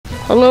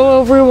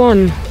Hello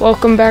everyone,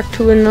 welcome back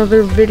to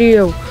another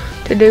video.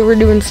 Today we're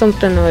doing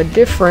something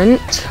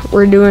different.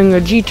 We're doing a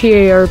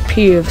GTA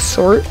RP of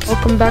sorts.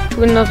 Welcome back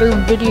to another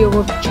video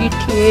of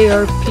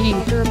GTA RP.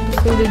 Another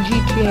episode of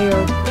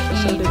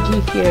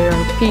GTA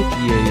RP.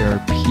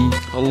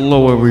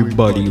 Hello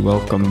everybody,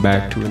 welcome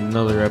back to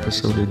another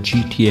episode of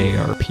GTA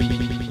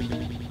RP.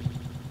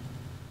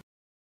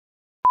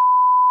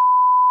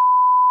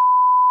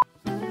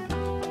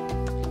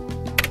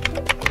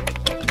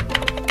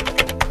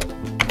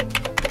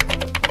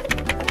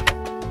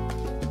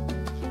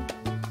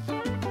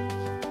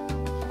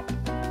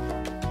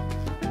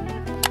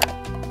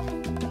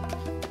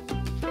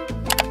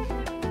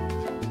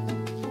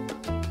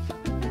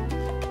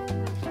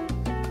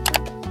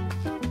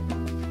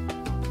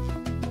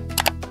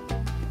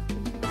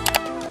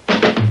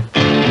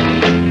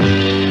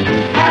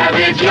 Have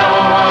it your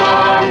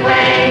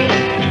way,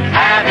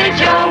 have it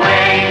your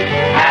way,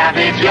 have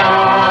it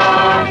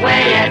your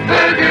way at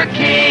Burger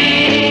King.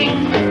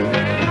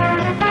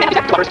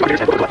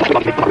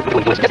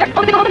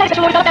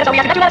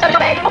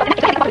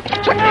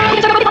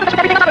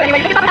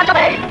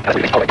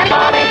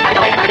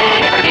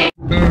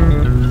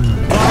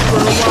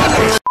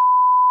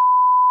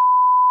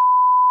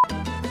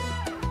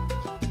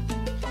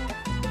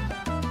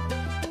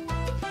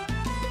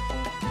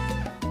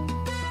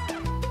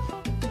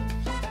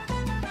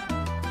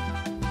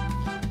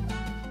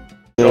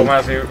 Go,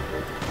 Matthew.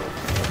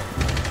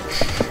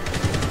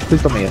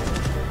 Please let me in.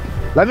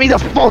 Let me the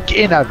fuck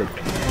in, Evan.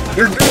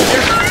 You're good.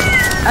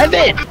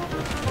 Evan!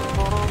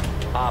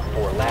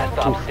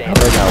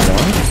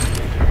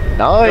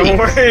 Nice. Don't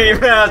worry,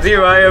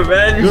 Matthew. I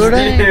avenged you.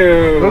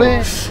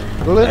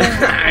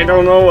 I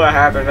don't know what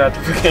happened at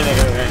the beginning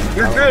of it.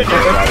 You're good.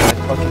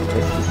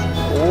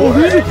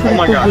 Oh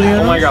my god.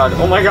 Oh my god.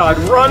 Oh my god.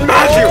 Run,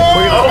 Matthew.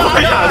 Oh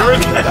my god. We're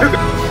dead.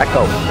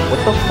 Echo. What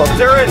the fuck?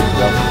 They're in.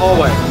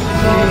 Hallway.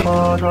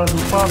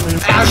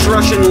 Ash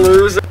rush and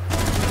lose.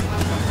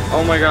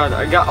 Oh my god,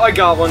 I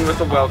got one with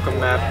the welcome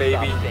map,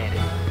 baby.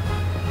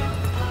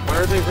 Why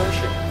are they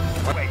rushing?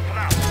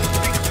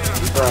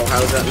 Bro,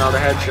 how is that not a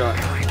headshot?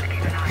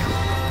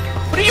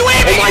 What are you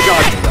aiming? Oh my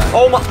god!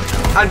 Oh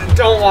my!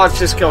 Don't watch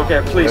this kill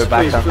cam, please,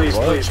 please, please,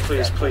 please,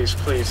 please, please,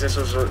 please. This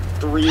was a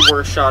 3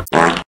 worst shots.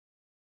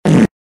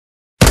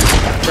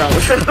 No,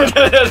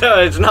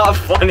 it's not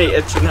funny.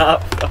 It's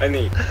not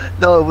funny.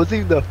 No, it wasn't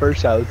even the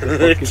first shot. It was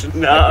the It's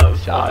not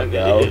shot,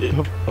 funny.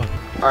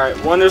 Alright,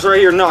 one is right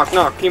here. Knock,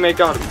 knock. Teammate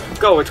got him.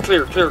 Go, it's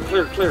clear, clear,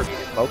 clear, clear.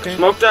 Okay.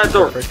 Smoke that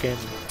door.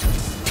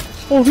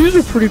 Oh, these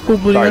are pretty cool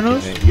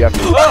bananas. You have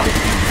to.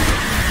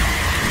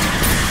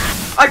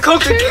 I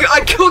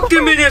cooked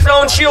him in his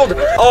own shield.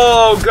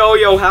 Oh,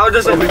 Goyo, how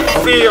does it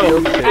feel?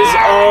 His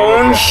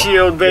own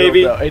shield,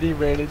 baby. And he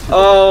ran into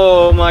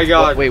Oh my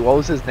god. Wait, what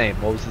was his name?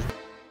 What was his name?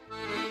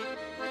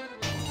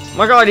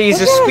 My god, he's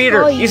a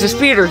speeder. He's a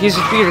speeder. He's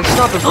a speeder.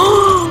 Stop him.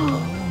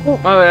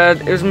 My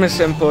bad. It was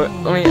misinput.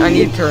 I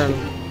need to turn.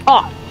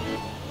 Oh.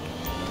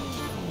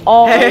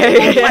 Oh.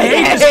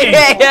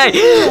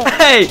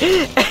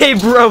 Hey,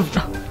 bro.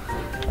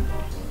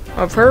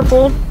 A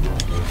purple.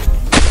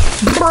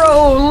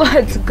 Bro,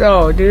 let's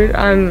go, dude.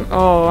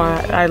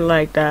 I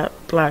like that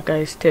black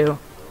ice too.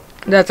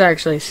 That's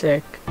actually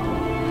sick. Okay,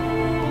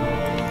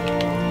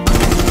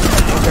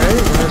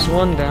 there's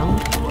one down.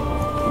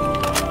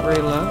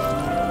 3 left.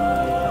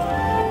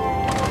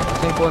 I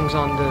think one's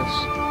on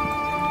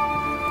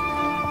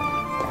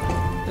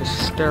this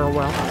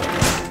stairwell.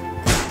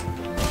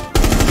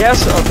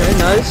 Yes, okay,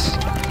 nice.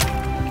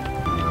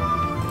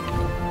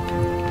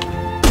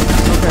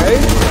 Okay,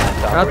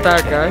 got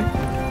that guy.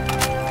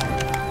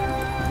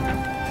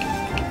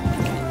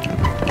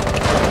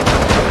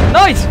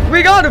 Nice!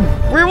 We got him!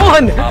 We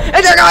won!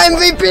 And I got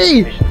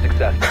MVP!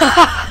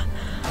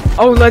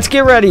 Oh, let's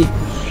get ready.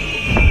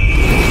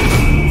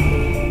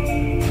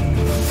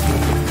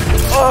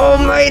 Oh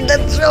man,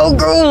 that's so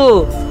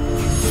cool!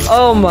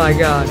 Oh my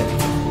god.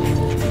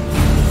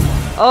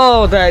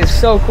 Oh, that is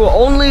so cool.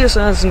 Only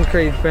Assassin's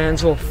Creed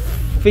fans will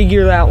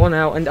figure that one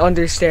out and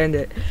understand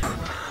it.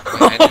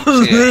 What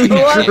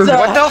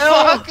the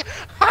fuck?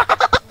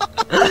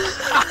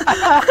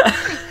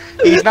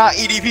 He's not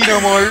EDP no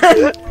more.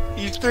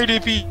 He's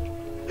 3DP.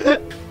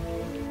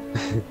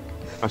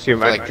 I'll see you,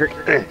 man.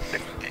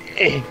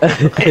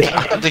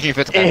 I'm thinking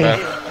fits bro.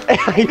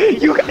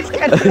 You guys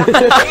can't.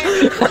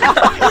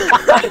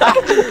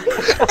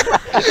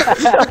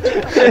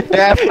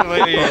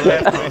 Definitely.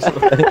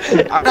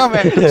 I know,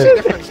 man. There's a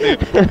difference, dude.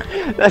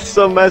 That's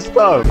so messed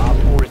up.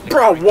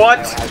 Bro,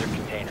 what?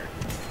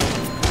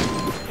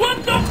 What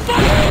the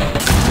fuck?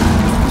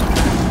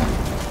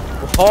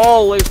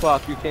 Holy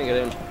fuck, you can't get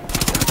in.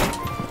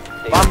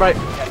 I'm right.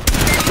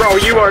 Bro,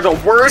 you are the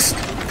worst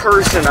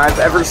person I've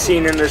ever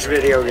seen in this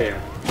video game.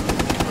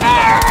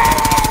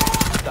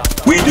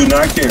 We do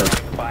not care.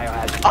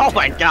 Oh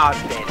my god.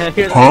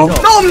 Huh?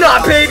 No, I'm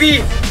not,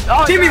 baby!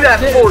 Oh, Give me that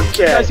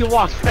 4K. Guys, you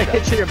walked right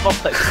into your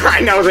bullet.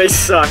 I know they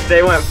suck.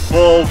 They went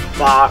full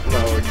bot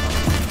mode.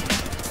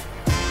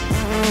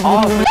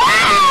 Oh,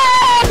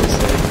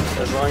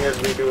 as long as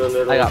we do a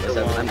little. I got the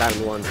 7. I'm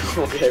Diamond 1.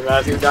 Okay,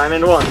 Matthew,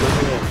 Diamond 1.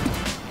 Listen in.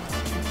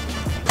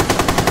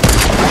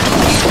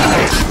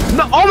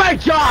 No, oh my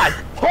god!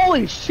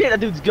 Holy shit, that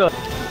dude's good.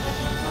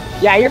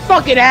 Yeah, you're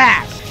fucking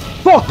ass.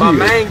 Fuck My you.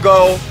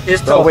 mango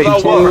is Bro, wait,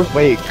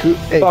 wait,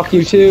 hey, Fuck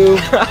you too.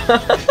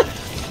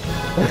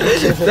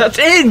 That's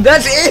in!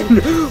 That's in!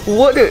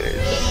 What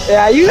is...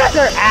 yeah, you guys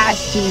are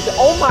ass cheeks.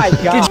 Oh my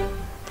god.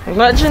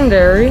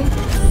 Legendary.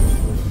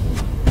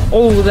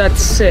 Oh,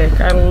 that's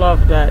sick. I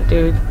love that,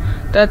 dude.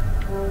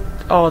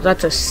 Oh,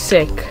 that's a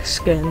sick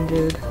skin,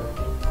 dude.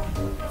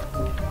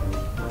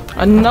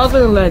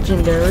 Another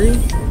legendary.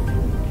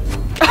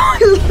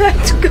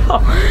 Let's go!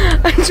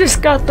 I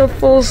just got the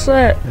full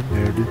set.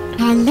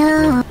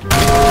 Hello.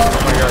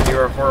 Oh my god, you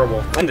are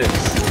horrible. End it.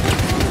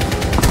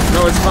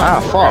 No, it's fine. Ah,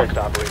 fuck.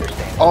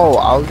 Oh,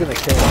 I was gonna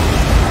kill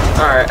him.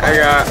 Alright, I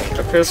got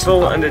a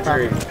pistol and a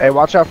dream. Hey,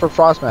 watch out for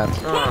Frostman.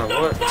 Ah,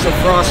 what? It's a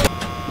frost.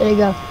 There you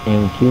go.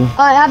 Thank you.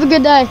 Alright, have a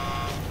good day.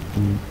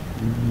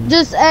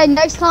 Just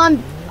next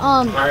time,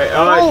 Alright,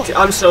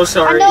 I'm so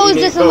sorry, I know it's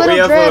Eni, just a but little we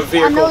have drift. a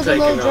vehicle I know it's a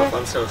taking little off. drift.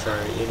 I'm so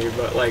sorry, Eni,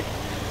 but like,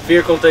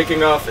 vehicle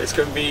taking off. It's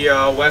gonna be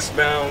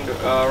westbound,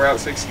 Route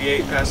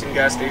 68, passing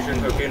gas station,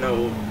 hooking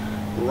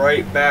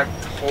right back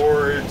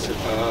towards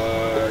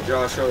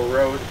Joshua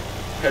Road,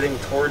 heading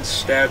towards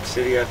Stab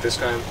City at this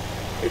time.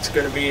 It's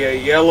gonna be a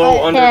yellow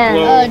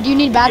underglow. Do you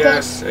need backup?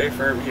 Yes,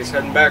 affirm. He's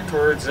heading back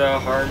towards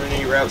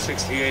Harmony, Route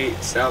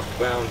 68,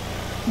 southbound.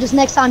 Just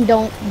next time,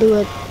 don't do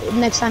it.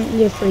 Next time,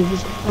 you're free.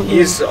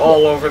 He's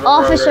all over the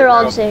Officer, road right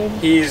all now. the same.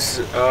 He's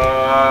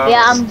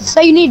Yeah, so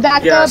you need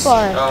backup yes,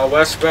 or?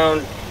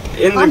 westbound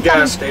in the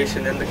gas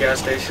station.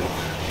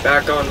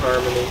 Back on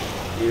Harmony.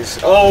 He's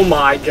oh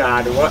my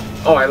god, what?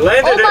 Oh, I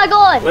landed it. Oh my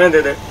god!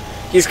 Landed it.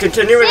 He's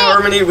continuing Sick.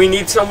 Harmony. We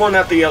need someone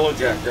at the yellow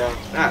jack, bro.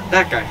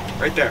 That guy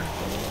right there.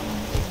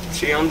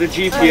 See on the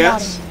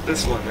GPS?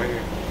 This one right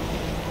here.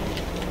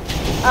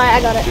 Alright,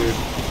 I got it. Dude.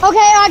 Okay,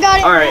 I got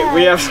it. All right,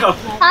 we have some.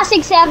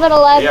 Passing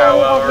 7-Eleven. Yeah,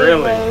 well, Main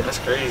really, Road. that's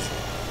crazy.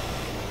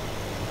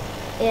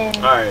 Yeah.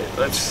 All right,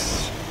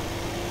 let's.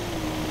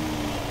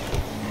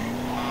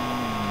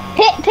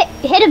 Hit him,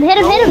 hit him, hit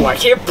him. Oh, I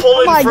can't pull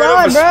in my front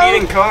God, of a bro.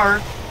 speeding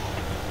car.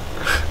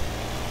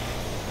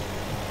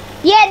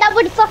 Yeah, that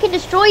would fucking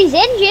destroy his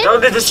engine. That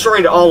would have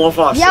destroyed all of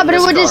us. Yeah, in but it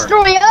this would car.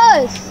 destroy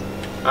us.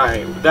 All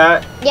right,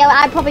 that. Yeah,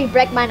 I'd probably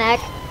break my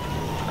neck.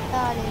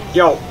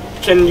 Yo,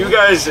 can you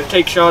guys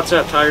take shots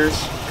at tires?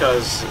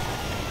 Cause.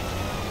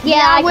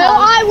 Yeah, I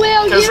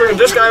will. Because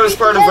this guy was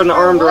part of an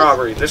armed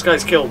robbery. This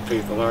guy's killed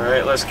people. All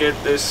right, let's get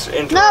this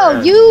into.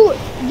 No, you.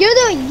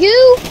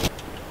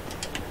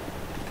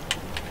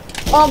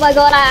 Oh my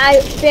god,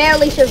 I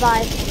barely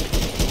survived.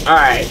 All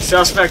right,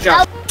 suspect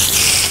out.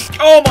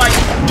 Oh my.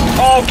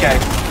 Okay.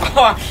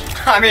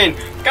 I mean,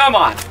 come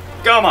on.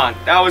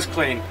 That was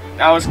clean.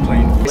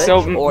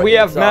 So we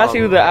have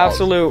Matthew, the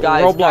absolute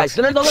Roblox. Guys,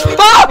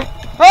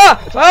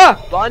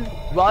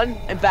 run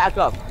and back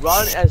up.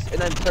 Run and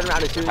then turn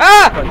around as soon as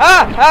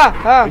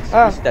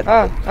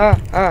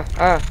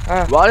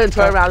run and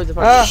turn around as the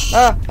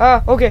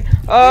Okay.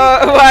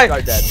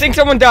 I think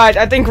someone died.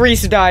 I think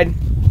Reese died.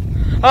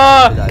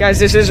 Guys,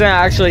 this isn't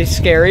actually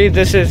scary.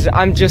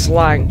 I'm just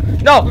lying.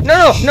 No.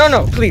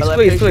 Please.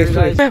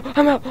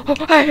 I'm out.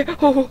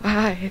 Oh,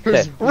 hi.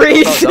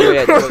 Reese.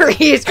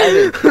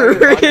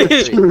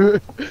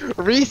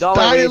 Reese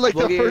died in like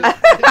the first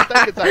 10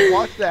 seconds I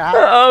watched that.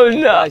 Oh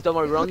no. Guys, don't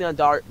worry, we're only on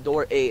door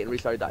 8 and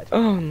Restart died.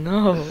 Oh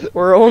no.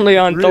 We're only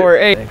on door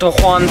 8. The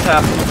Juan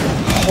tap.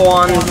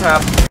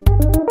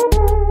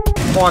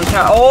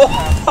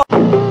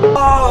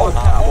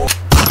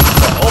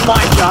 Oh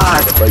my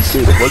god. Like,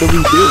 dude, what do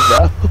we do,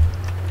 bro?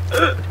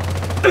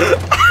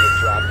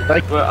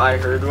 But I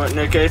heard what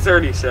Nick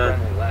A30 said.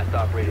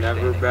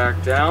 Never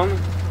back down.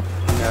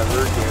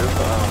 Never give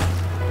up.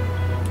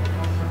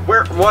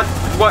 Where? What?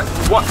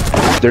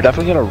 They're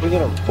definitely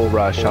gonna full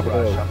rush. I'm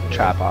gonna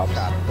trap ops.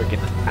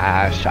 Freaking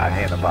ass shot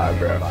Hannibal,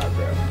 bro.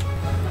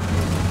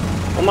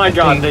 Oh my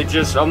god, they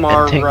just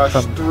Amar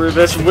rushed through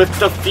this with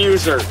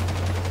diffuser.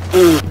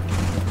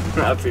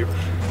 That's it. I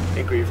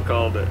think we've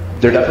called it.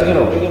 They're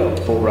definitely gonna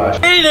full rush.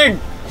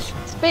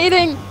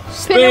 Speeding.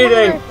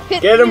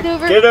 Get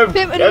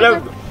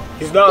him.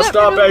 He's not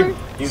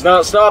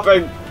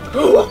stopping.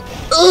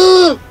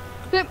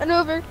 Pit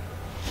maneuver.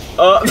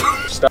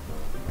 Stop.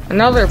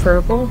 Another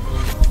purple.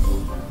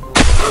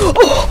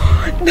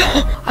 Oh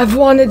no! I've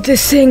wanted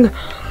this thing.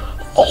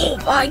 Oh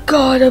my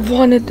god, I've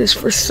wanted this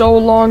for so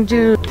long,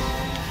 dude.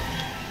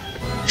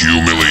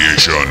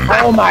 Humiliation.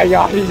 Oh my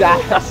god, he's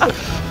ass.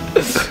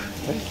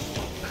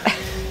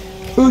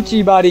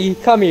 Poochie buddy,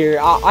 come here.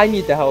 I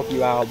need to help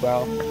you out,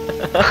 bro.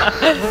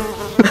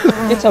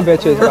 Get some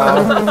bitches,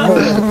 bro.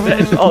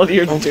 That's all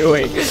you're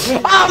doing.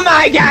 Oh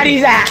my god,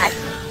 he's ass!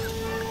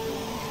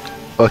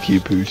 Fuck you,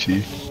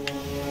 Poochie.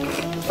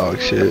 Oh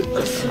shit.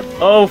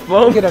 Oh,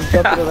 folks. Look at him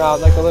jumping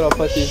around like a little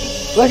pussy.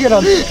 Look at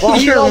him.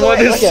 Watch You're him what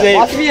is safe.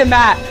 Watch me and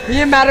Matt.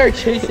 Me and Matt are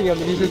chasing him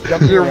and he's just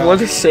jumping You're around.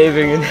 what is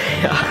saving an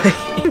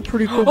AI.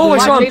 Pretty cool. Oh, I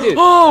Watch saw me, him. dude.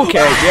 Oh, okay.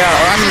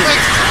 Yeah.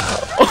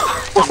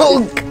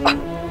 Oh, God.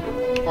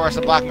 Forrest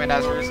the black man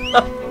has a reason.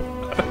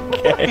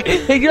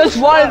 He just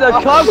wanted a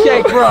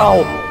cupcake,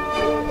 bro.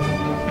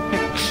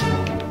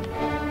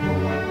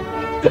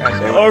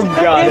 Oh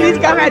god. He's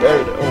coming.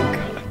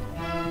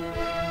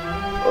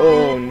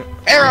 Oh no.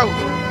 Arrow!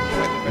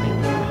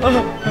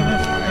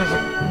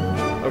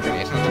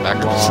 Okay. It's not the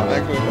backwards.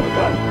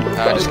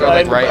 Just go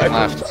like right and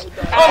left.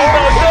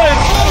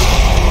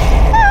 Oh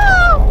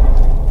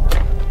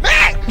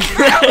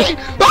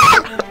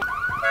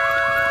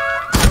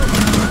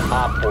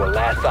Op 4,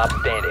 last stop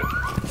standing.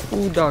 no,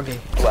 ooh, doggy.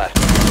 Left.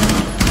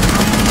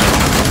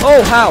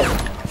 Oh, how?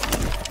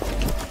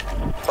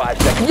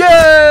 5 seconds.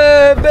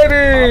 Yeah, Op 4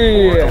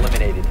 baby!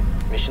 eliminated.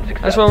 Mission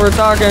success. That's what we're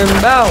talking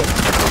about.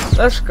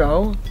 Let's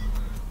go.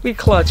 We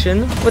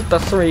clutching with the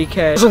 3K.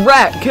 There's a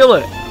rat, kill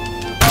it.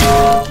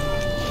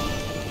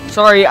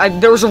 Sorry,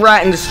 there was a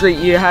rat in the street.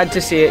 You had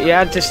to see it. You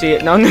had to see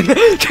it. No, no, no.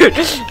 Dude.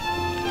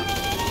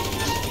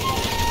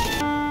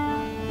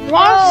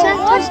 Ross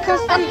Santos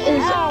custom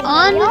is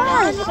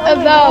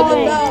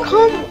unavailable.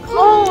 Come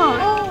on.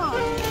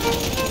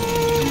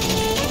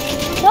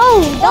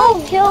 No,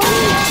 don't kill me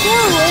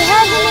too. It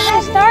hasn't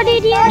even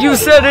started yet. You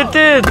said it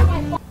did.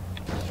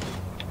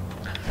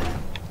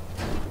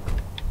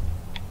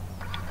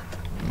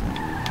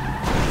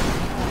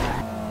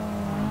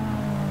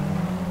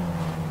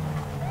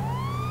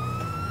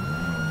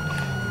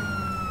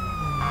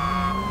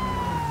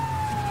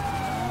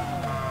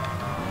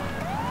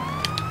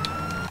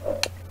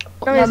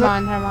 Never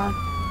mind.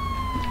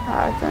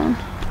 Alright then.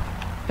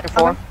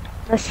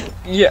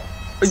 Yeah.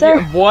 Sir?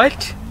 Yeah,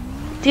 what?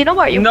 Do you know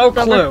what you No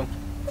clue.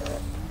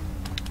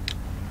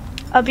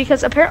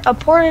 Because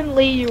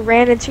apparently you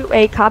ran into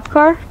a cop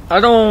car I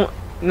don't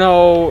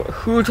know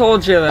who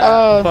told you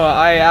that, but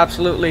I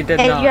absolutely did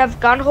and not. you have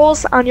gun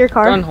holes on your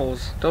car. Gun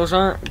holes. Those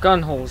aren't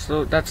gun holes.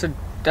 That's a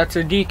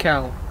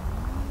decal.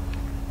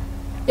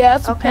 Yeah,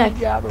 that's Okay. a paint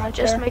job right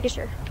Just there. making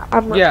sure.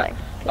 I'm Yeah.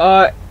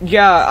 listening.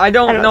 Yeah, I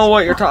don't know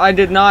what you're talking. I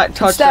did not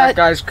touch that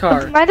guy's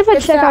car. Mind if I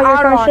It's check that out your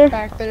car, auto sir?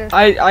 back there.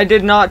 I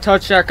did not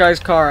touch that guy's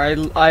car.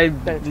 I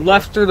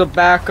left through the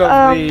back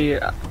of the.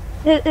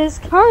 His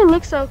car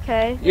looks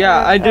okay.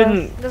 Yeah, I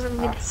didn't. Doesn't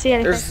mean to see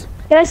anything. There's.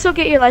 Can I still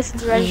get your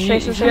license and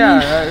registration, sir?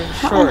 Yeah,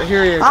 sure.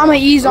 Here you go. I'm gonna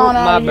ease on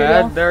my out of here,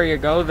 bad. though. There you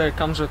go. That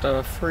comes with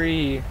a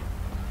free.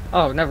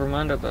 Oh, never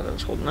mind. I thought I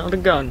was holding out a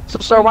gun. So,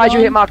 sir, why'd you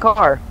hit my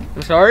car?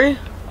 I'm sorry.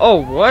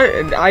 Oh,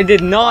 what? I did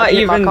not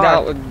hit my even.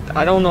 car.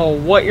 I don't know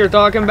what you're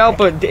talking about,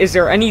 but is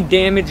there any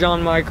damage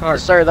on my car?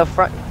 Sir, the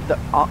front,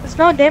 There's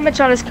no damage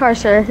on his car,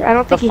 sir. I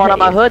don't the think he front hit of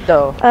my you. hood,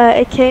 though.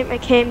 It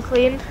came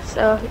clean,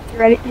 so you're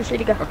ready. You're free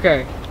to go.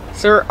 Okay,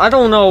 sir. I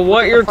don't know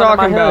what you're front of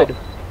my talking about. hood.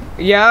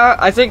 Yeah,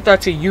 I think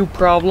that's a you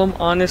problem.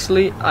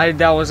 Honestly,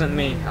 that wasn't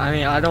me. I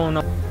mean, I don't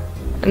know.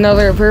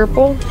 Another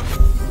purple.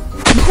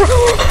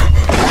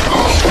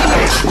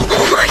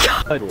 Oh my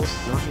god.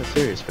 Not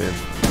serious, man.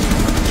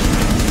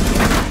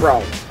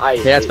 Bro,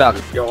 Yeah, that's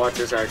Falcon. Yo, watch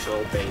this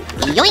actual bait.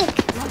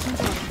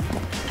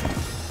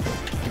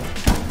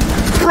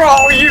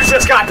 Bro, you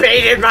just got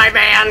baited, my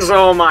mans!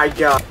 Oh my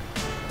god.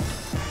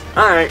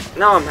 Alright,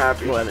 now I'm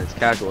happy. Well, it's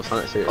casual. It's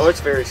not that serious. Oh, it's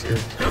very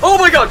serious. Oh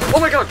my god! Oh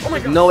my god! Oh my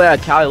god! No way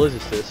I'd Kyle is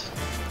this.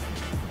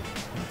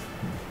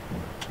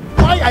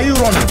 Why are you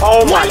running?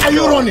 Oh my Why god! are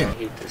you running? I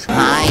hate this guy.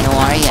 Hi, how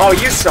are you?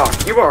 Oh, you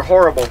suck. You are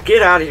horrible.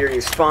 Get out of here,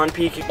 you spawn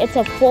peeking. It's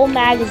a full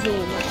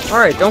magazine.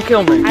 Alright, don't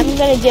kill me. I'm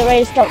gonna get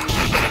ready to start.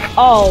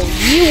 Oh,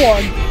 you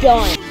are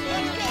done.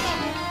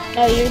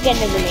 No, you're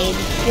getting a grenade.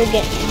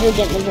 You're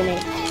getting a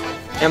grenade.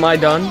 Am I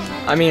done?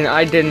 I mean,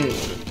 I didn't.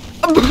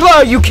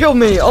 You killed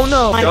me! Oh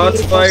no!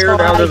 Shots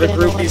fired out of the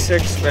Groupie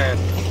 6 van.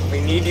 We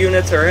need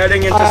units are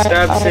heading into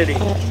Stab City.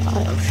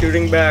 I'm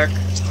shooting back.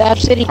 Stab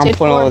City, I'm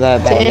pulling over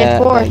that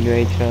Take four.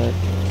 great truck.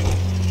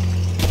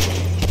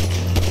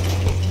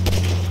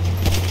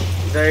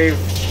 They've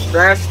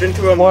crashed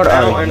into a What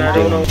are mountain, you I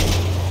don't know.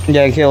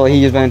 Yeah, kill.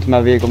 He just went into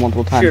my vehicle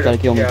multiple times. Shoot Try to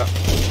kill me. Yeah.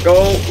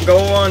 Go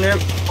on him.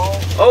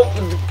 Oh!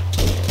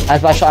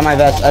 That's why I shot my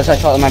vest. That's why I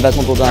shot my vest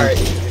multiple times.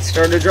 Alright, they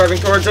started driving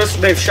towards us.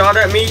 They've shot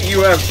at me.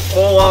 You have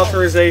full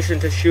authorization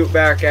to shoot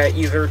back at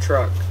either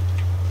truck.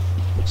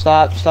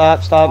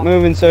 Stop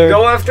moving, sir.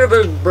 Go after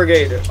the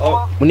brigade.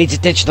 Oh, We need to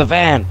ditch the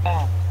van.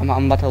 I'm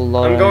about to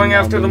load. I'm going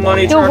after the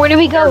money truck. where do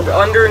we go?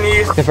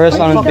 Underneath. The first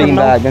one is being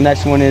bad. The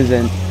next one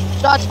isn't.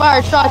 Shots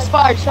fired, shots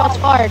fired, shots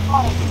fired.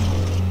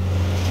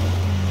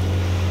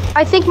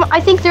 I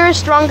think they're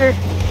stronger.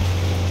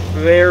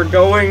 They're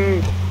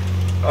going.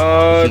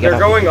 They're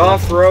going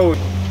off road.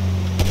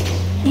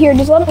 Here,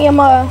 just let me,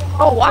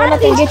 oh, why are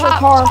these get your cops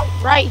car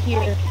right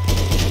here?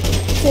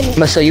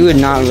 But so you would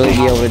not really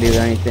be able to do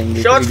anything.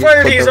 because Shots you just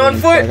fired, click he's over on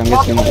and foot. I'm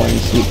just gonna go in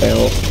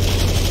seatbelt.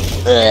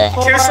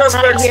 Two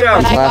suspects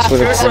down. Last would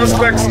Two have said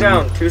suspects that.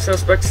 down. Two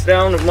suspects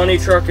down. The money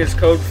truck is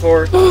code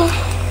 4.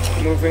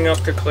 Moving up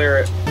to clear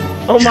it.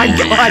 Oh my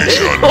god!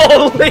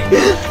 Holy!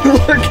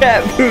 Look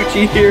at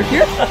Poochie here.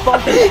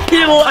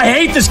 I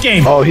hate this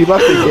game. Oh, he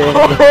left the game.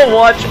 Oh,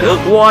 watch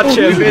him.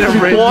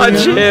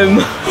 Watch him.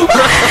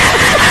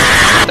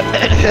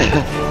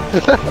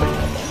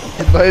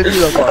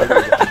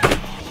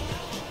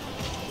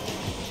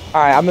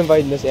 Alright, I'm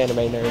inviting this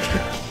anime nerd.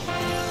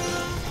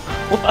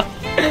 What?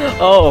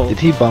 Oh. Did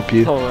he bump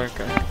you? Oh,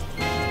 okay.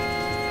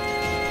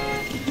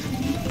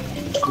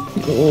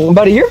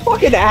 Buddy, you're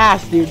fucking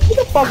ass, dude. Get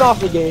the fuck off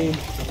the game.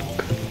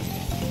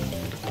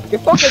 You're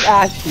fucking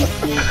ass, dude.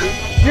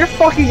 You're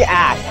fucking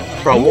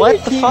ass. Bro, You what and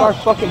the your team fuck? are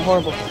fucking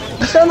horrible.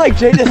 You sound like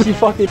Jadis, you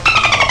fucking.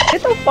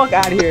 Get the fuck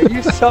out of here.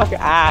 You suck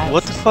ass.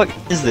 What the fuck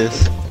is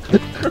this?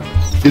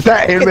 Is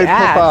that anime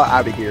ass. profile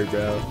out of here,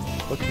 bro?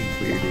 Fucking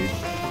weird, dude.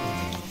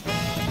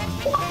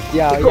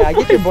 Yeah,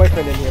 get your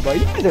boyfriend in here, bro.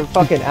 You guys are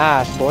fucking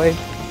ass, boy.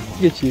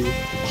 Look at you.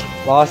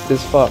 Lost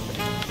as fuck.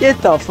 Get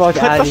the fuck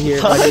out of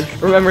here, buddy.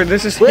 Remember,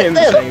 this is him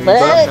saying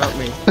that, not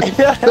me.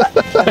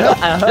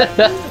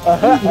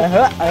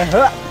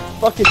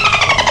 Fucking.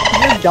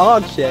 You're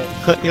dog shit.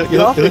 Get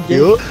off the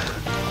game.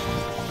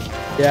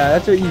 Yeah,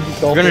 that's what you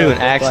just We're gonna do an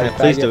accent.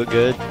 Please do it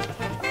good.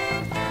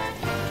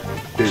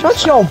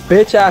 Shut your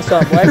bitch ass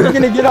up, boy. If you're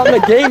gonna get on the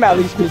game, at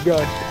least be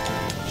good.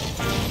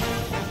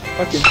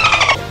 Fucking.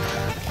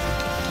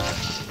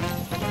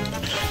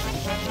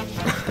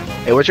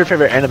 Hey, what's your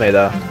favorite anime,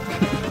 though?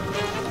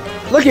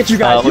 Look at you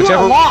guys. You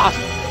whichever- are lost.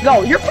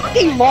 No, you're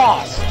fucking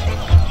lost.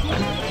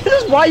 This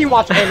is why you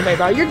watch anime,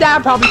 bro. Your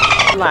dad probably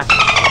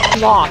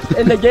lost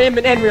in the game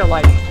and in real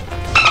life.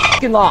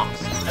 Fucking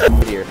lost.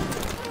 Here.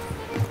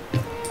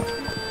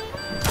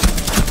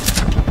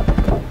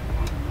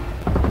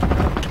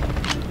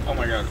 Oh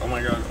my god, oh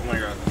my god, oh my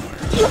god, oh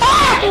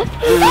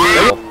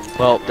my god.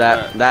 Well,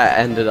 that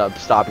ended up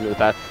stopping the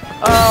path.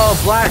 Oh,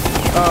 black.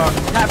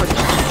 Have a.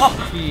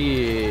 Oh,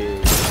 yeah.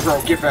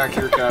 Bro, get back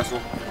here,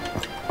 Castle.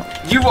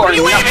 You are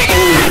not.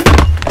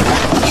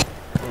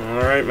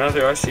 Alright,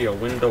 Matthew, I see a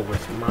window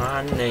with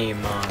my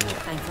name on it.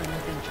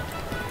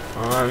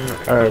 On the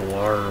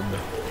larb.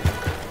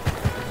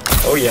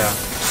 Oh yeah.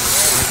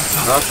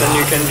 Nothing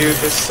you can do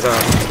this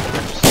stuff.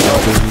 Well,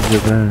 okay,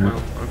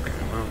 well, okay.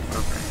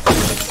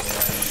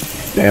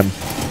 Damn.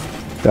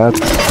 That's.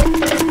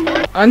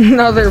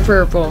 Another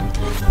purple.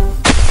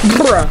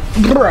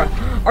 Bruh.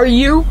 Are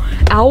you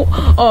out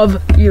of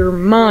your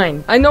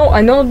mind? I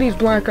know these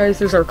black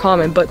ices are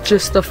common, but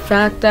just the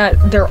fact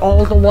that they're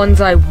all the ones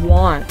I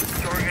want.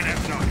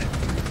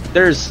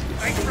 There's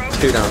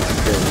 2 down.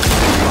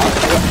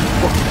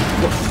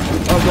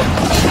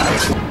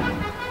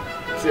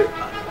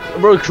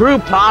 Bro, crew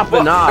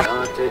popping off. In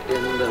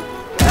the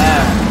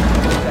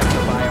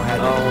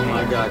oh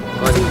my god,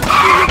 buddy.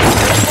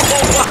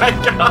 Oh my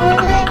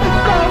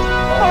god!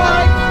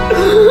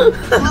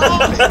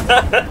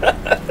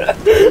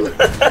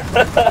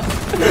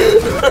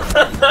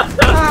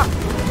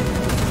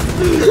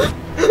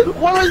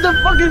 What was the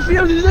fucking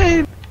field's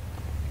name?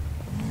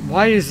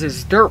 Why is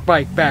this dirt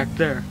bike back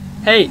there?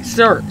 Hey,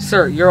 sir,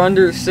 you're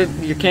under.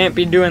 You can't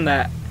be doing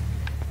that.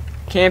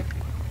 You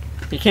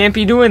can't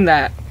be doing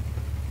that.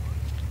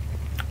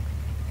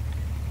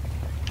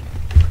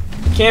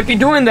 Can't be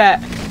doing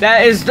that.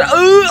 That is the.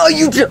 Oh,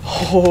 you just.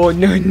 Oh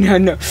no.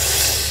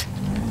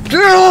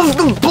 Get off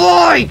the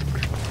bike!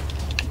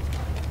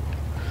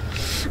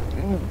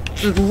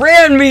 Just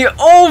ran me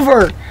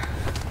over.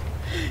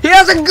 He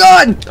has a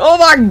gun. Oh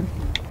my.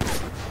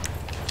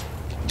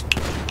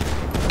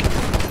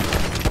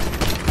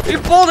 He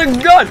pulled a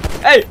gun!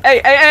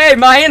 Hey,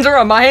 my hands are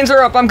up,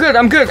 I'm good. Oh,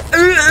 I'm good,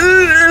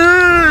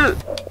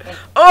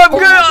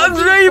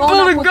 he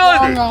pulled a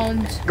gun!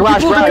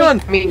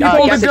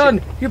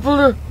 He pulled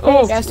a...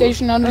 Oh. Gas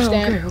station,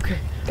 understand. Oh, okay.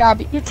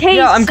 Copy. Your taste,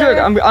 yeah, I'm good,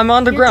 sir. I'm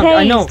on the ground,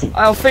 I know.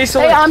 I'll face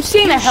away. Hey, I'm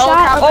seeing a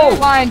helicopter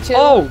flying too.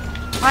 Oh!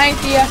 I ain't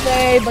the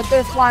FAA, but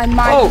they're flying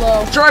mighty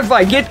low. Drive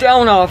by, get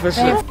down,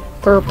 officer.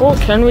 Purple,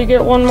 can we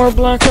get one more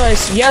black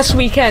ice? Yes,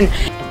 we can.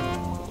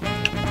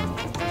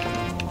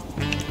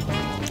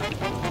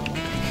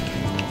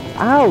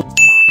 Ow!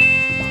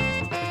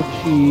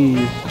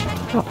 Jeez.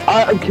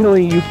 I'm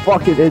killing you,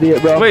 fucking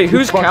idiot, bro. Wait,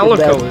 whose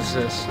Calico dead. is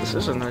this? This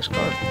is a nice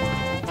car.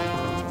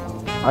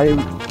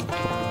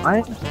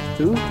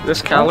 Who?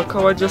 This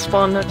Calico I just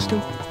spawned next to?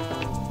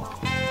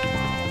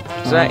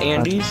 Is that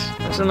Andy's?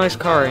 That's a nice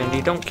car,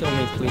 Andy. Don't kill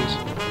me, please.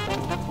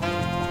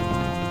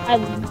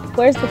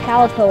 Where's the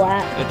Calico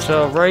at? It's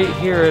right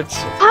here. It's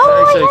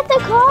Oh, actually, I got the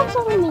cops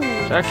on me!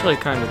 it's actually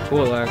kind of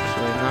cool,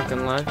 actually. Not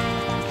gonna lie.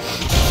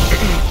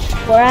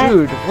 Where at?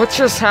 Dude, what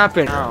just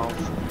happened?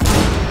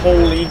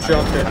 Holy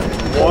jumping!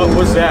 What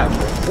was that?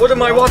 What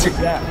am I watching?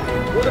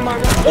 What am I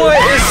watching? What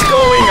is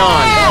going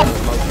on?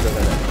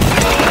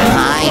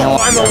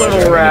 I'm a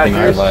little rat,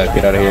 dude.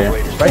 Get out of here.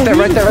 Right there.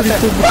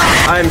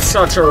 I'm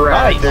such a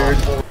rat, dude.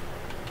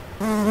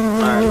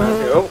 Alright,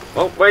 Matthew.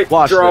 Oh, wait.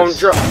 Watch Drone.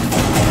 this.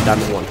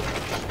 Diamond 1.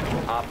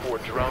 Op 4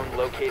 drone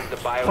located the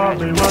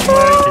biohazard.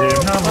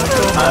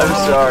 I'm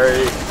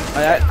sorry. I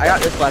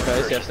got this black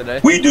ice yesterday.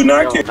 We do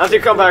not get. Matthew,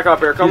 come back up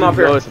here. Come up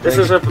here. Go with the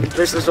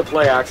This is a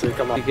play, actually.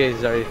 Come on. PK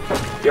is already.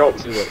 Yo.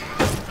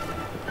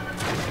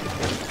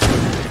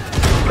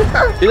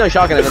 He's not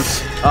shotgun at him.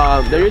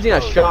 They're using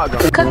a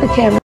shotgun. Cut the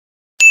camera.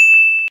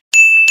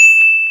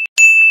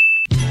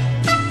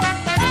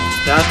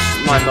 That's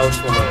my most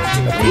one.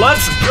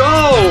 Let's go!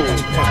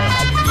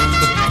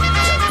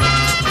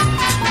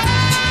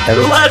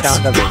 Let's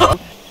go!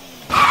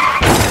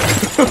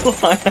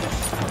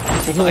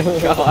 Oh my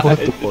god. What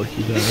the fuck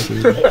you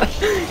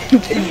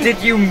guys? Did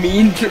you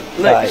mean to,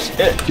 like,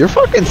 You're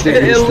fucking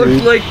serious, it looked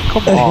dude. like,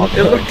 Come on.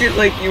 It looked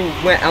like you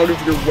went out of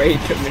your way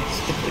to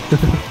miss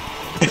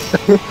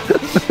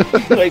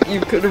it. Like,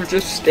 you could have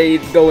just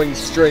stayed going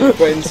straight,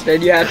 but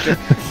instead you had to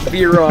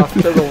veer off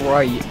to the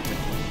right.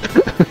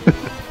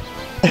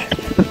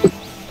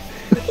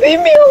 Leave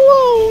me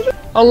alone!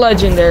 A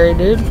legendary,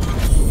 dude.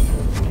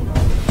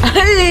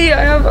 Hey,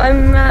 I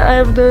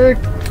have the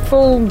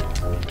full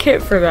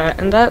kit for that,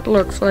 and that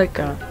looks like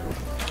a.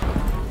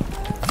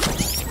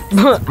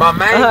 My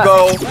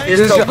mango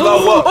is to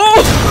blow up.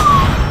 Oh!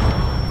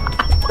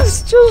 I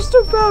was just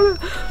about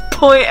to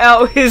point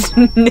out his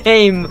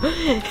name.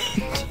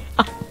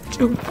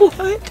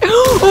 What?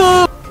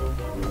 Oh!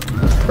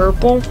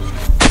 Purple?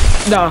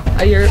 No,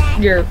 you're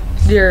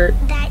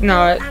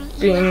not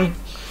being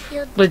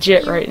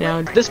legit right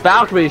now. This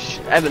Valkyrie,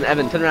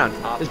 Evan, turn around.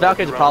 This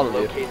Valkyrie's a problem,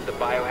 dude. The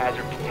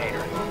biohazard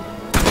container.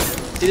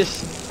 See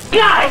this?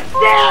 God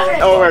damn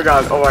it! Oh my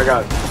god, oh my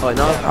god. Oh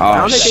no, Oh, I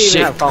don't think they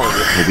even have problems.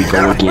 Here we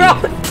go again.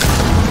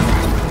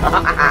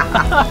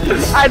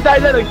 I thought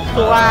that a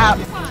clap.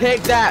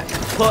 Take that,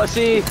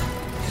 pussy.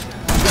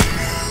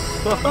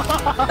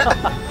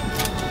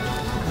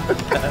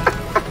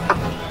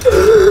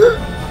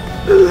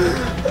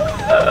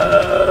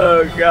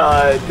 Oh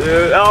god,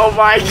 dude. Oh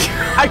my god.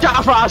 I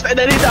got Frost and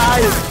then he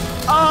dies.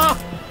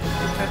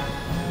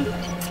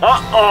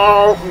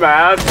 Uh-oh,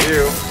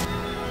 Matthew.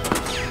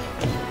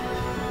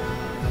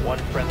 One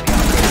friendly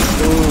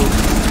operator. Ooh.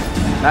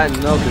 That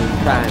milk is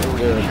kinda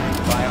good.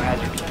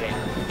 Biohazard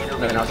container.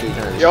 Nothing else you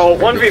can. Yo,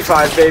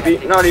 1v5, baby.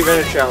 Not even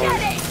a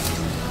challenge.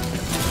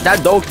 That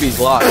Dokey's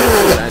blocked.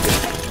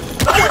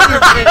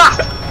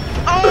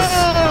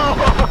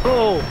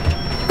 Oh!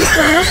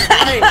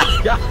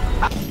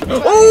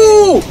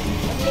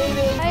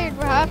 Hey,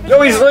 what happened?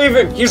 Yo, he's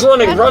leaving. He's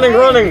running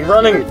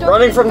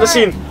from the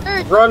scene.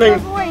 Running.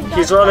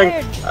 He's running.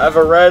 I have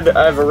a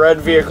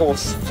red vehicle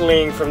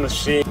fleeing from the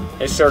scene.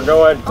 Hey, sir,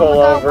 go ahead, pull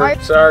over.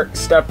 Sir,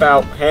 step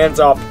out, hands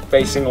up,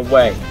 facing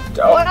away.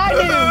 What'd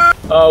I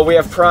Oh, we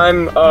have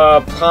prime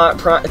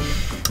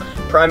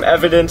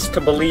evidence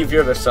to believe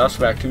you're the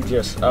suspect who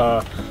just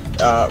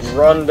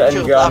runned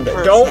and gunned.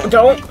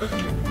 Don't.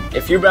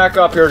 If you back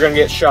up, you're gonna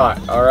get shot.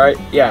 All right?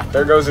 Yeah,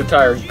 there goes the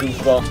tire,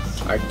 goofball.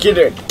 All right, get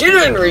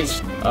in,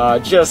 Reese.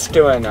 Just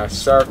doing a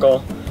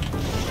circle.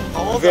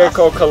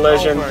 Vehicle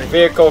collision.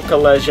 Vehicle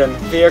collision.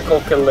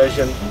 Vehicle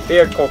collision.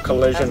 Vehicle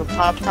collision.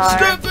 Top tire.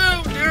 Step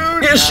out,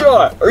 dude. Get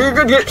shot, or you're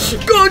gonna get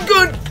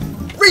good.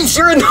 Reese,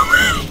 you're in the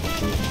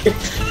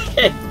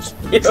way.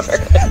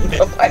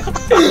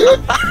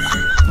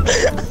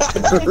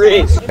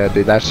 Reese. Yeah,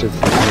 dude, that shit's.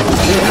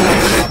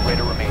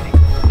 Operator remaining.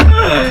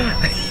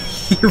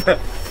 You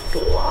went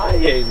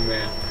flying,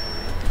 man.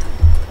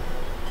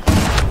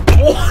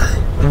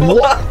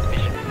 What?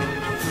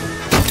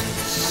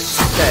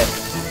 Okay.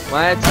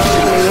 What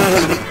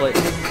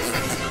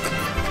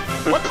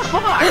the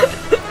fuck?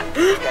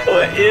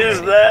 What is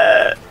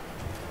that?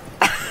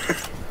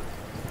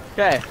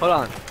 Okay, hold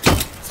on.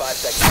 5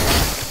 seconds.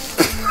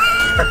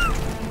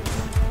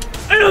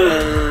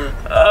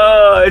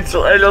 Oh, it's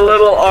like a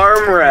little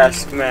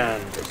armrest,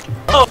 man.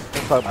 Talking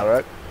about,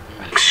 right?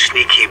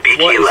 Sneaky What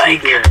beaky is he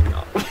like. doing?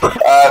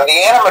 The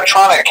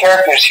animatronic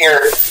characters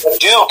here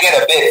do get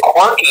a bit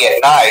quirky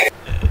at night.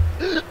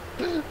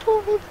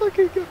 Oh my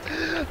fucking god.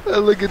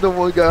 Look at the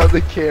one guy on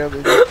the cam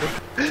and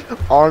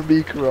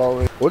army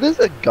crawling. What is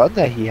the gun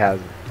that he has?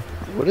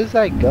 What is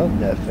that gun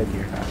that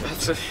figure has?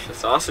 That's a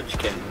sausage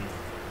cannon.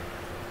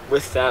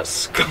 With that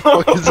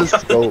scope. What is a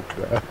scope,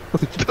 bro?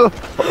 What the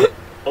fuck?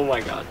 Oh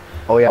my god.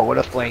 Oh yeah, what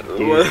a flank,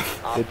 dude. What? Good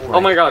flank,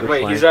 Oh my god, good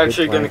wait, flank, he's good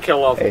actually gonna flank.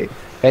 kill all of them. Hey,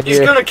 and He's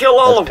gonna kill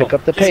all of them. Pick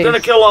up the pace. He's gonna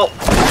kill all.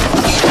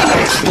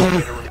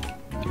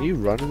 Can you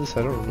run in this?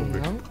 I don't remember.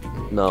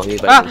 No,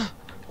 he's like this.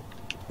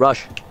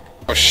 Rush.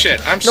 Oh shit,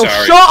 I'm No,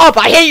 sorry. shut up!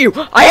 I hate you!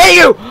 I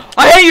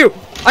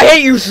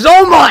hate you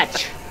so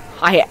much!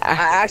 I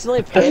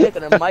accidentally panicked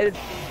and I might have.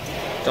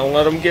 Don't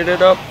let him get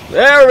it up.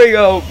 There we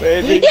go,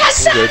 baby.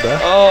 Yes!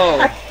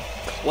 Oh,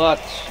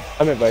 clutch.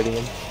 I'm inviting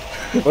him.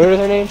 What are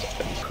their names?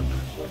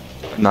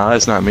 Nah,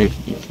 that's not me.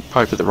 You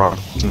probably put the wrong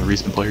in the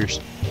recent players.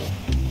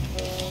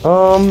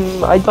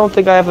 I don't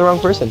think I have the wrong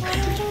person.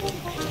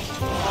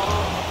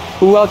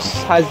 Who else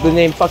has the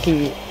name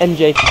fucking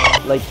MJ?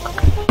 Like,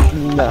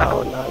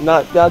 no,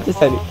 not this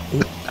any.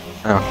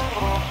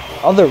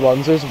 Oh. Other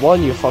ones, there's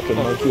one, you fucking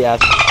monkey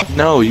ass.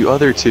 No, you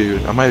other two.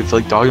 I might have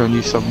like dogged on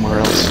you somewhere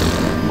else.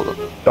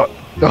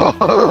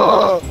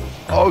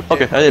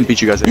 Okay, I didn't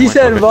beat you guys anyway. He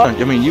said Okay, what?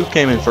 I mean, you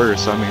came in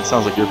first, so I mean, it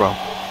sounds like your problem.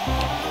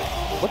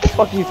 What the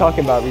fuck are you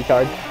talking about,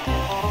 retard?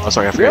 Oh,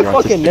 sorry, I You're forgot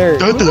a fucking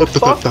nerd. Who the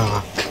fuck?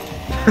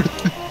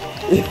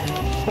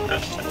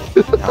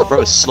 Nah,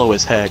 bro, it's slow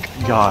as heck.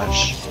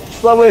 Gosh.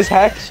 Slow as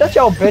heck. Shut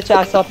your bitch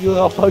ass up, you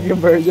little fucking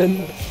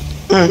virgin.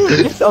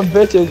 Get some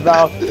bitches,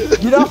 bro.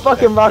 You're not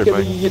fucking rocking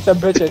me, you get some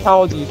bitches. How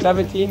old are you,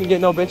 17? You get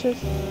no bitches?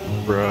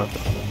 Bruh.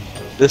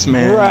 This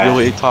man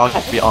really talks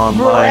to be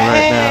online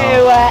right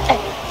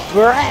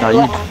now. Now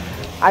you.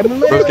 I'm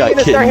literally got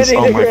gonna start kittens.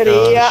 hitting Oh the my gritty.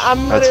 gosh. Yeah,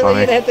 I'm That's literally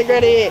funny. gonna hit the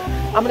gritty.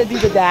 I'm gonna do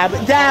the dab.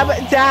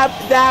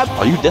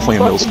 Oh, you definitely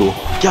in middle school.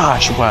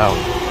 Gosh, wow.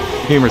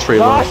 Your humor's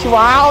pretty low. Gosh,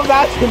 wow,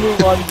 that's a new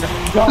one.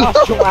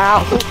 Gosh,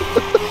 wow.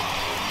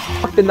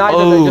 Fuck the night that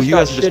I Oh, just you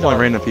got guys are just shit playing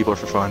on. random people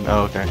for fun.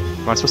 Oh, okay.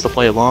 Am I supposed to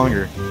play along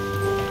or?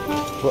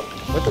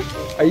 What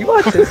the? Are you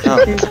autistic?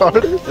 No.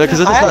 Because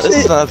this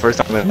is not the first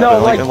time. No,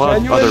 like a lot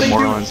of genuinely, other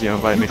morons,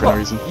 invite me for no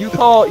reason. You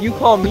call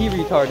me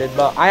retarded,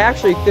 but I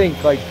actually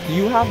think like, do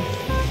you have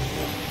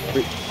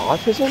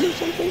autism or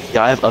something?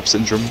 Yeah, I have up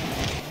syndrome.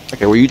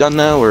 Okay, were you done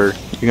now, or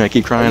you gonna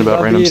keep crying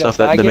about random stuff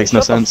that makes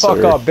no sense? Shut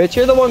the fuck up, bitch!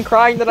 You're the one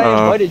crying that I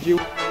invited you.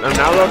 I'm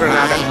now looking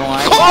at it.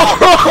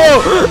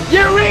 Oh,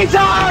 you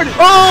retard!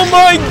 Oh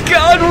my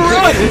god,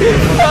 run!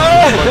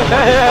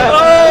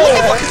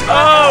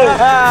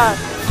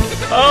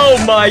 Oh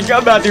my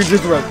god, Matthew,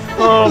 just run.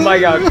 Oh my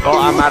god. Oh,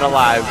 I'm out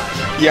alive.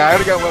 Yeah, I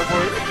already got one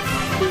more.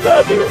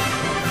 Matthew,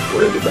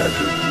 where's the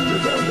bathroom?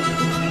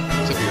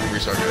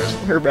 Restart, guys.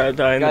 We're about to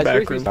die in the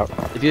back room.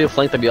 If you did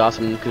flank, that'd be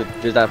awesome, because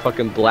there's that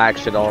fucking black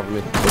shit all over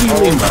me. What do you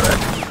mean by that?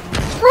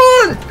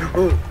 Run!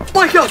 Oh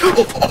my god!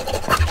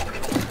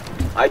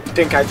 I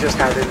think I just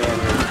had an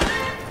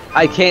aneurysm.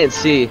 I can't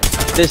see.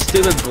 This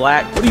stupid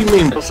black. What do you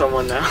mean? Kill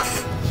someone now.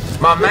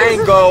 My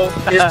main goal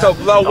is to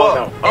blow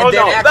up. Oh and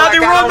then no! act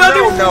Matthew, like run, I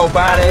don't know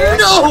nobody.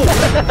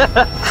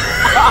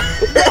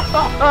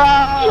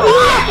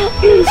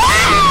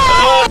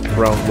 No!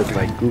 Bro, looking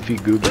like Goofy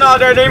Goober.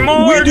 Not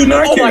anymore! We do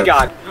not Oh care. my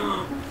god!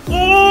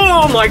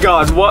 Oh my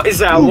god! What is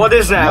that? What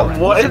is that?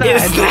 What is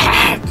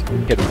that?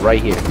 Get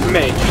right here.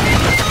 Me.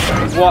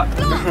 What?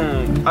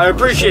 I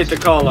appreciate the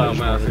call out,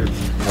 Matthew.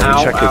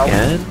 Ow, Check ow.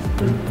 again.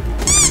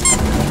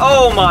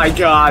 Oh my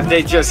god,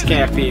 they just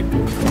can't be.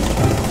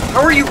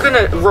 How are you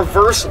gonna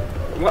reverse?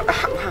 What?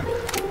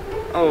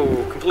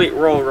 Oh, complete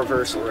role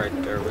reversal right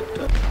there with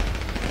the.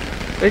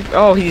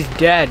 Oh, he's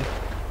dead.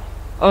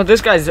 Oh,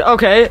 this guy's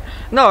okay.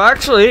 No,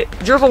 actually,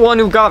 you're the one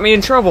who got me in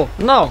trouble.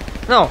 No.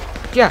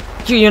 Yeah,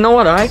 you know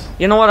what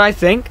I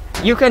think?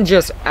 You can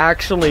just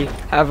actually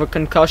have a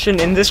concussion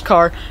in this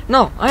car.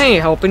 No, I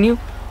ain't helping you.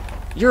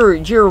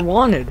 You're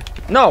wanted.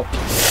 No.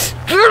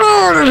 Get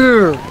out of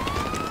here!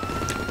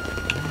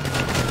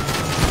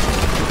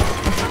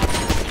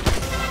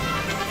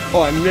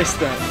 Oh, I missed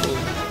that.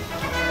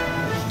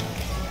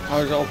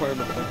 I was all part of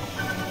the plan.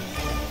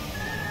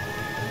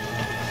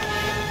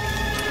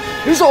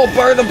 It's all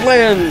part of the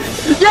plan!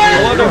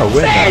 Yeah!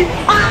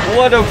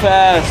 What a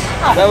pass!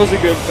 That was a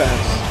good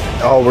pass.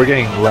 Oh, we're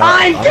getting loud.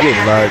 I'm getting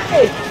loud.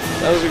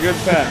 That was a good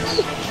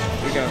pass.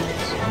 We got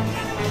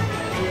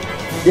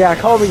this. Yeah,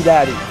 call me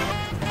daddy.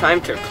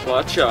 Time to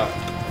clutch up.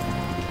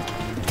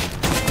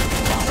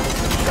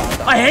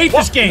 I hate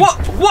this game.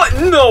 What?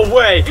 No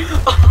way!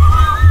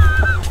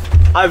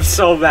 I'm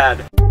so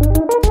bad.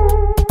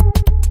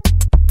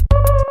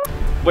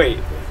 Wait,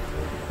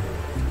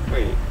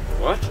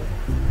 what?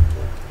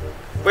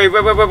 Wait,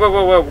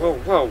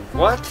 whoa,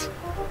 what?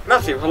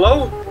 Matthew,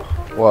 hello?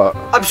 What?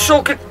 I'm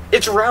so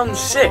it's round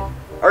 6.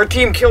 Our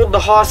team killed the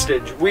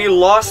hostage. We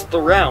lost the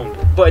round,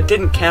 but it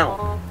didn't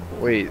count.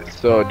 Wait,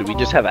 so do we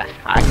just have a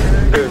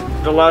hacker? Dude,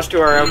 the last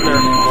 2 are out there.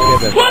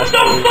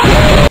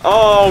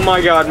 Oh my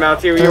god,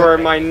 Matthew, you are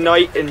my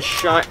knight in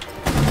shine.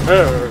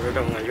 Oh, I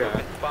don't like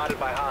that.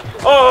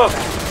 Oh!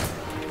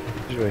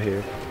 He's right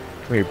here.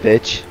 Come here,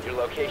 bitch. Your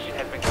location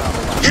has been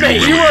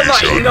compromised. You are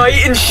my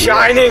knight in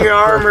shining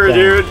armor,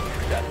 dude.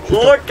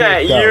 Look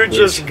at you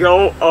just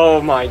go.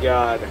 Oh my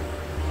god.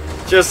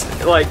 Just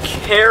like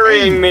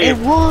carrying me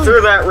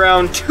through that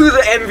round to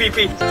the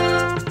MVP.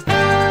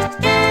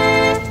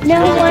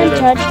 No one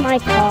touched my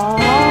car.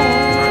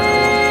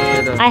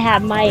 I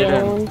have my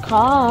own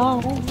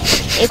car.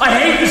 I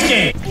hate this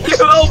game. You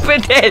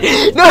opened it.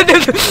 No.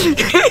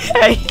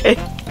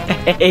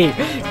 Hey,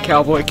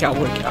 cowboy. We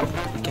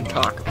can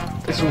talk.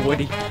 This is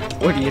Woody.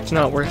 Woody, it's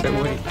not worth it,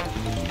 Woody.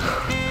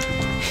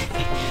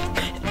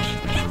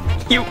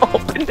 You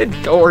opened the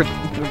door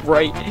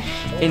right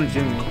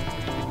into me.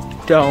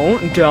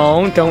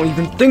 Don't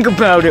even think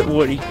about it,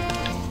 Woody.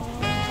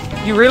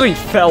 You really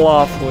fell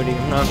off, Woody.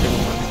 I'm not gonna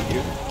lie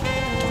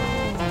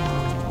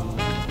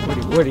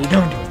to you. Woody,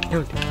 don't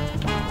do it.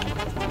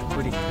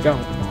 Woody,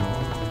 don't.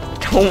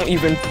 Don't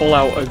even pull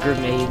out a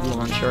grenade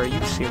launcher. Are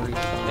you serious?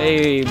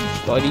 Hey,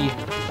 buddy.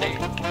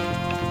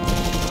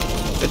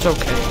 It's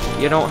okay.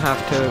 You don't have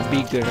to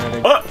be good at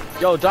it.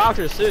 Yo,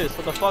 Dr. Seuss,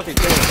 what the fuck are you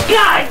doing?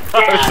 God!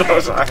 I'm so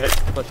sorry. I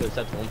thought you had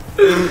said to him.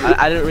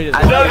 I didn't read it.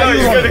 No,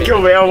 you're gonna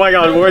kill me. Oh my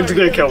god, Ward's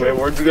gonna kill me.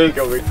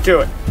 Do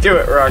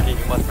it, Rocky.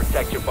 You must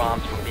protect your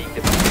bombs from being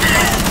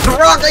defused.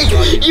 Rocky,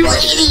 you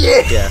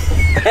idiot! Yeah.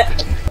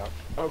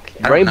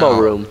 Okay. Rainbow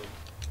room.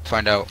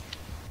 Find out.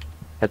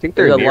 I think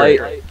they're There's a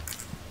near. light.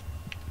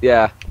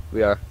 Yeah,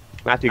 we are.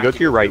 Matthew, go to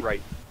your right.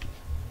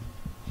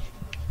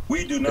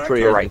 We do That's not where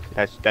Your you're right.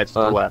 That's to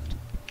the left.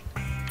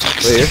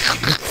 Where you?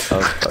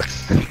 Oh, fuck.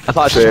 I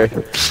thought you were.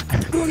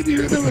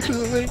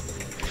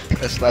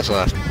 That's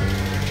left.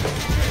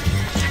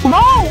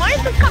 Whoa, why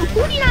is this guy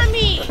shooting at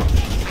me?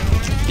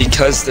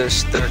 Because they're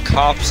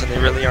cops and they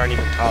really aren't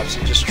even cops.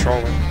 They're just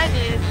trolling.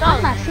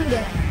 I'm not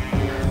shooting.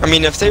 I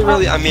mean, if they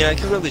really, I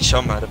could really show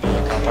them how to be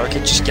a cop. I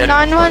could just get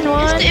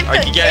 911. I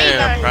could get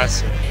an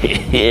oppressor.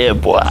 Yeah,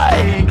 boy.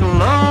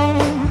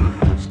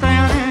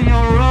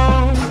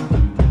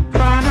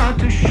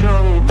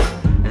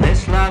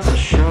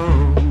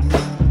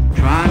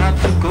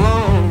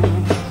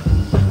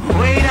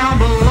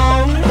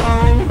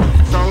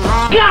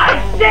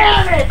 God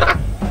damn it!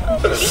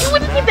 You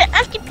wouldn't even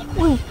ask people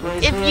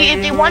if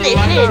they wanted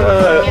hit.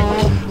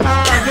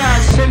 I got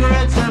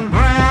cigarettes and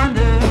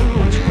brandy,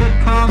 which could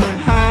come in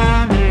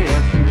handy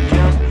if you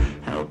just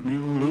help me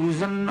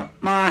loosen up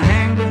my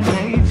hand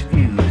grenades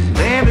fuse.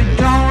 Baby,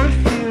 don't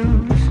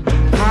refuse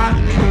my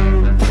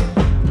truth,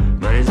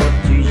 but it's up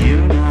to you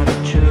not to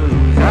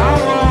choose. I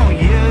want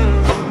you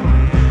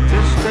to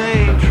stay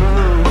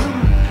true,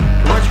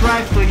 what's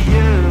right for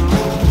you,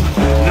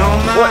 no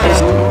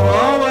matter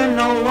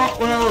what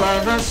will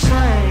others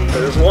say.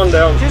 There's one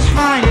down. Just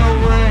find your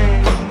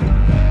way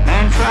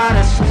and try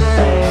to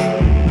stay.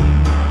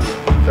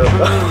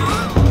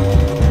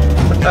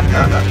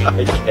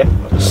 I can't.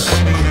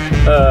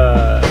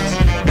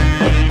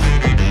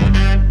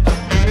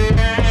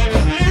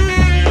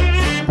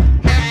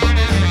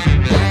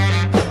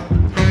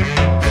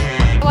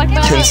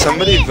 Can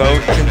somebody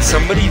vote? Can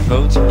somebody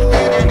vote for the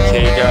PK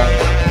guy?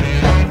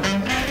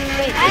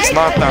 It's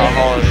not that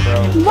hard,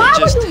 bro. Why It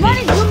would just you run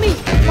takes into me?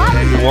 Why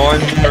would you?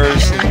 one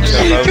person to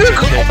vote to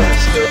kick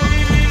us.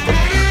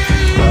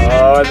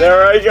 Oh,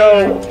 there I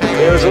go.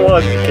 There's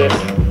one kick.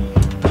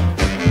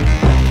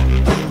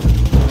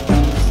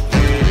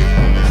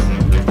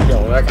 Yo,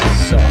 that guy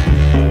sucked.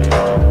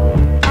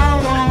 I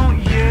want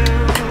you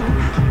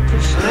to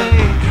stay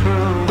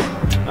true.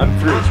 I'm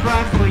free. What's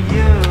right for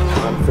you?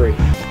 I'm free.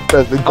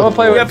 I'm gonna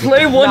play. Yeah,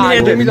 play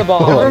one-handed. Give me the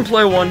ball. I'm gonna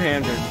play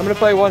one-handed. I'm gonna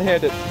play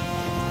one-handed.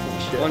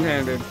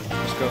 One-handed.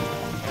 Let's go.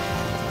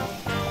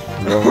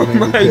 Oh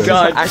my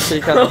god.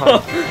 Actually, kind of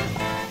hard.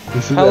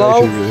 This is Hello?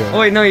 actually really hard. Oh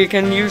wait, no, you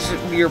can use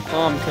your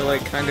palm to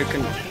like kind of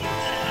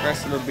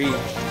press the beat.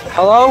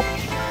 Hello?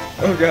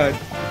 Oh god.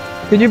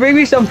 Can you bring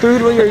me some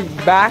food when you're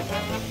back?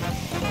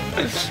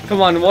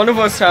 Come on, one of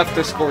us have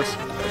to score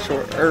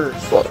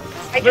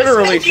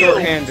literally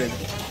short-handed.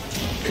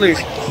 Please.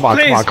 Come on,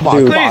 please, come on,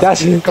 please, come on.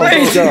 That's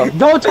please.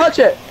 Don't touch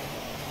it.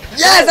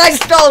 Yes, I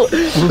stole.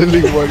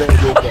 Literally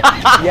one-handed.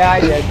 Yeah, I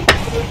did.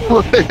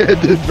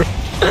 One-handed, bro.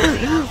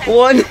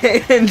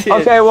 One-handed.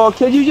 Okay, well,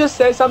 could you just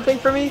say something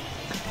for me?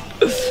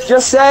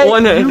 Just say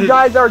you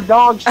guys are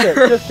dog shit.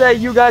 Just say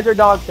you guys are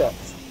dog shit.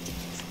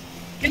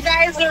 You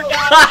guys are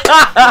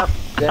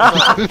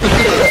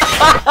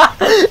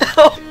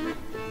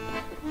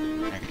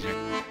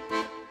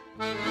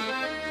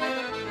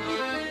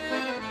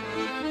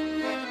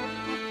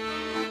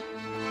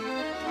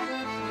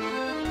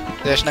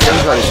There's no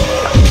everybody.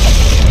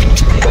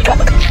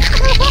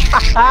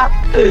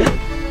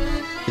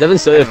 Is Evan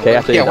still AFK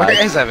after he Yeah, where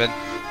died? is Evan?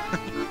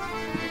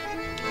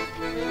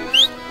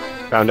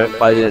 Found it.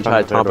 Why didn't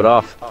try to top it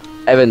off?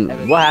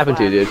 Evan, what happened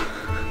to you, dude?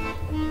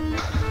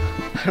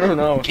 I don't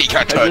know. He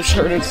got I just touched.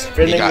 started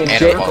spinning He got in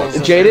animals.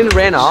 circles. Jaden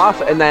ran off,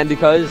 and then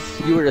because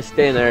you were just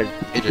standing there,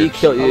 he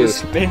killed I you. was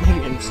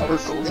spinning in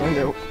circles. I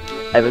know.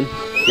 Evan,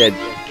 dead.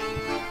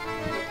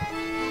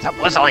 Stop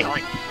whistling.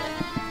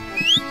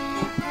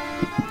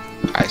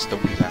 I still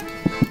do that.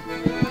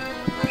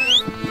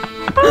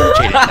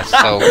 Jaden, that's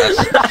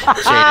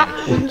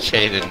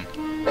Jaden.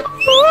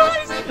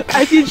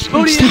 I think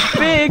Cody is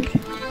big.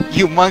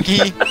 You monkey.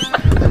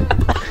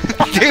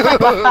 Dude.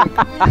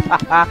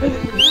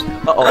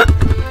 Uh-oh.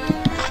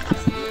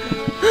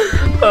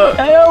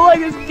 I don't like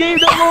this game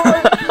no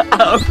more.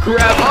 Oh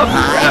crap, oh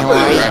crap.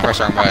 I pressed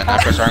wrong button, I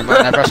pressed wrong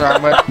button, I pressed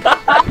wrong button.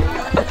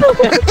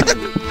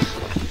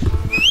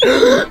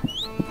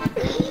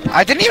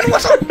 I didn't even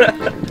whistle.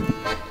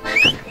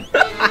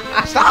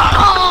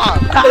 Stop!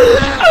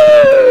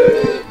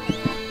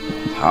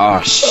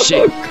 Oh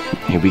shit.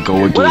 Here we go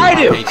again. What I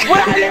do?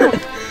 What I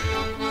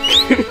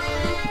do?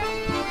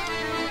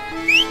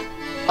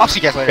 I'll see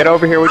you guys later. Get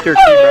over here with your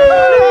key, bro.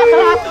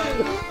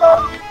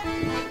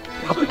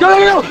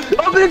 Go!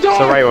 Open the door! It's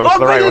the right one. It's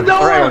the right one. It's the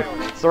right one.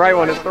 It's the right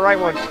one. It's the right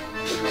one.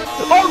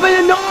 Open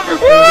the door!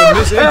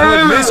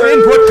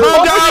 Misinput, calm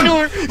down!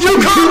 You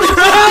calm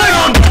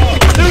down!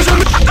 There's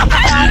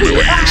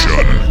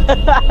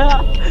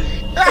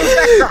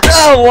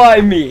Oh, why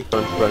me?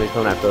 Running,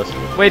 coming after us.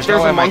 Wait, there's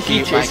No, a my monkey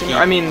key, chasing me.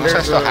 I mean, I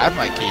there's still a... have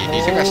my key. Do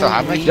you think I still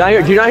have my key?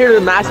 Do you not hear the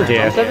massive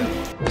drum set?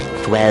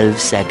 12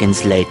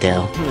 seconds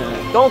later.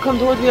 Don't come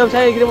towards me, I'm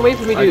telling you, get away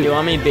from me, dude. Do you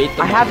want me to bait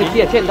the I have the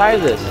key, I can't die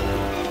to this.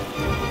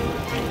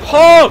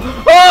 Oh!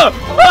 Oh!